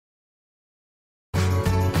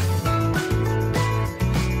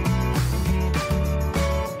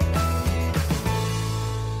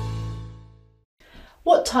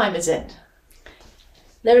What time is it?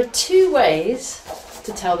 There are two ways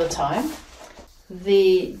to tell the time: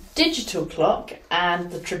 the digital clock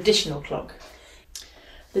and the traditional clock.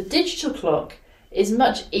 The digital clock is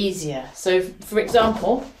much easier. So, for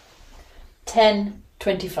example,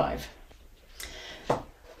 10:25.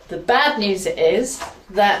 The bad news is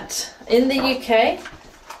that in the UK,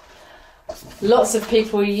 lots of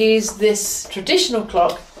people use this traditional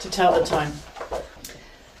clock to tell the time.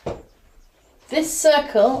 This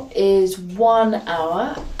circle is 1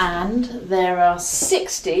 hour and there are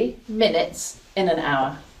 60 minutes in an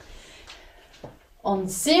hour. On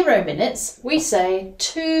 0 minutes, we say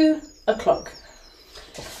 2 o'clock.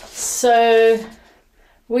 So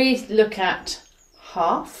we look at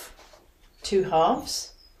half, 2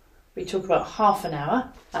 halves. We talk about half an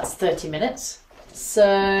hour, that's 30 minutes.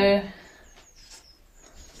 So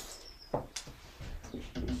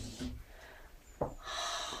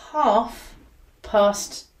half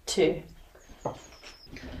past 2.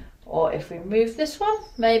 Or if we move this one,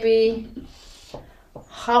 maybe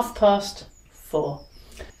 4:30.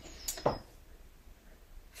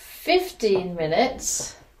 15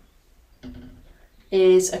 minutes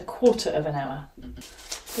is a quarter of an hour.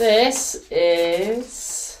 This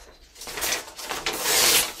is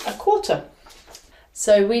a quarter.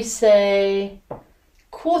 So we say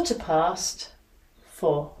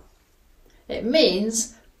 4:15. It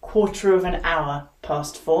means quarter of an hour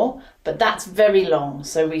past 4, but that's very long,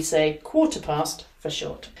 so we say 4:15 for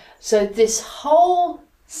short. So this whole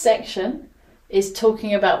section is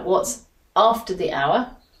talking about what's after the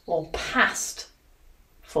hour or past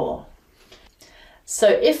 4. So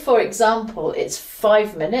if, for example, it's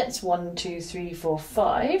 5 minutes, 1, 2, 3, 4,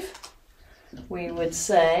 5, we would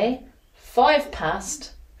say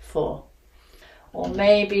 4:05. Or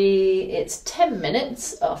maybe it's 10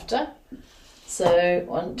 minutes after. So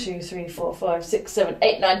 1, 2, 3, 4, 5, 6, 7,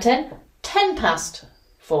 8, 9, 10.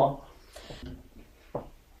 4:10.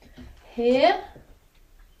 Here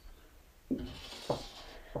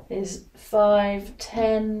is 5,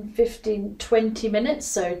 10, 15, 20 minutes.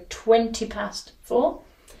 So 4:20.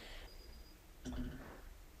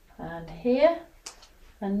 And here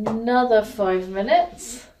another 5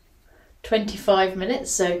 minutes. 25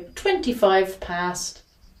 minutes. So 4:25.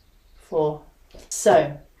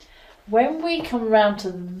 So when we come round to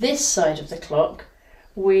this side of the clock,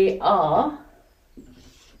 we are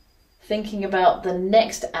thinking about the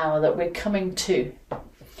next hour that we're coming to.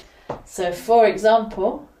 So for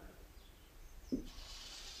example,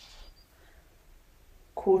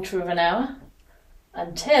 quarter of an hour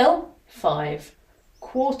until 5,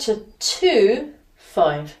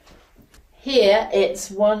 4:45. Here it's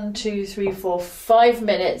 1, 2, 3, 4, 5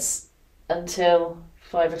 minutes until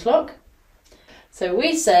 5 o'clock. So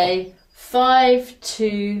we say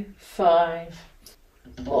 5:25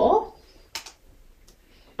 or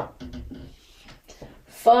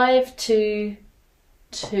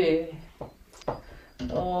 5:22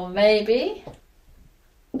 or maybe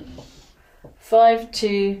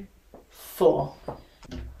 5:24.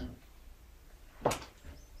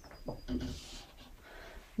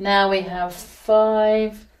 Now we have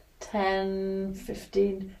 5, 10,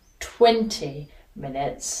 15, 20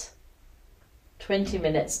 minutes. 20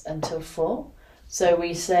 minutes until 4. So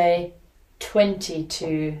we say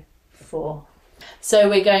 4:22. So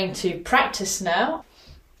we're going to practice now.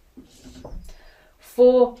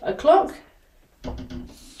 4 o'clock,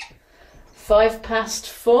 4:05,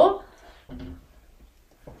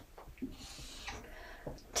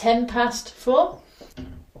 4:10, 4:15,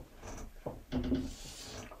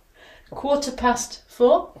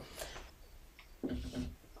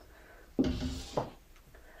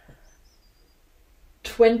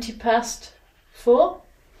 4:20,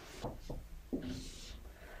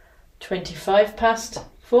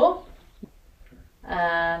 4:25,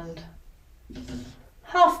 and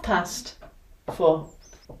 4:30.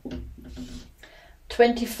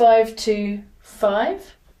 25 to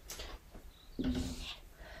 5,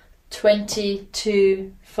 20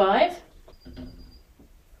 to 5,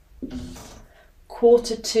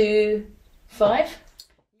 4:45,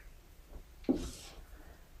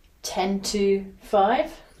 10 to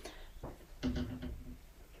 5,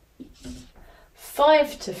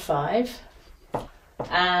 5 to 5,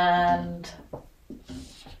 and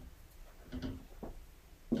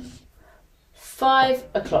 5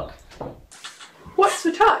 o'clock. What's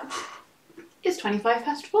the time? It's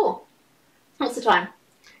 4:25. What's the time?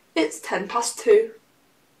 It's 2:10.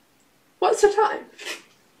 What's the time?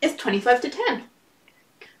 It's 25 to 10.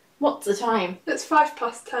 What's the time? It's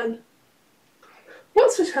 10:05.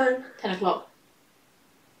 What's the time? 10 o'clock.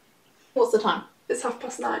 What's the time? It's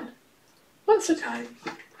 9:30. What's the time?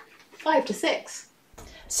 5 to 6.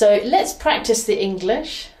 So let's practice the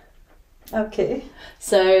English. Okay.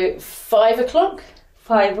 So 5 o'clock,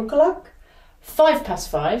 5 o'clock, 5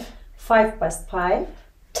 past 5, 5 past 5,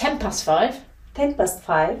 10 past 5, 10 past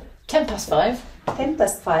 5, 10 past 5, 10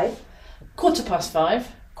 past 5, quarter past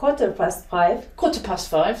 5, quarter past 5, quarter past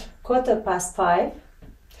 5, quarter past 5,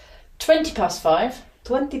 20 past 5,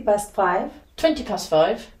 20 past 5, 20 past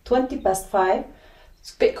 5. 20 past 5,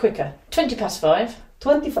 It's a bit quicker. 20 past 5,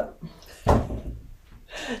 20 past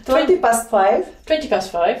 5, 20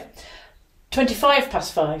 past 5, 25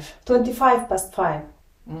 past 5, 25 past 5,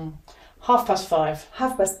 half past 5,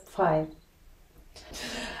 half past 5,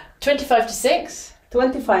 25 to 6,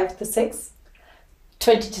 25 to 6,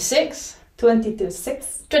 20 to 6, 20 to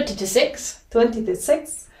 6, 20 to 6, 20 to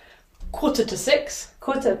 6, quarter to 6,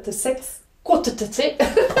 quarter to 6, quarter to 6,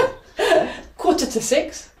 quarter to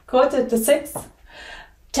 6, quarter to 6,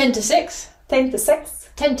 10 to 6, 10 to 6,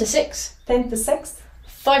 10 to 6, 10 to 6,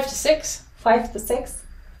 5 to 6, 5 to 6,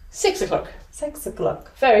 6 o'clock. 6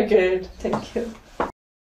 o'clock. Very good. Thank you.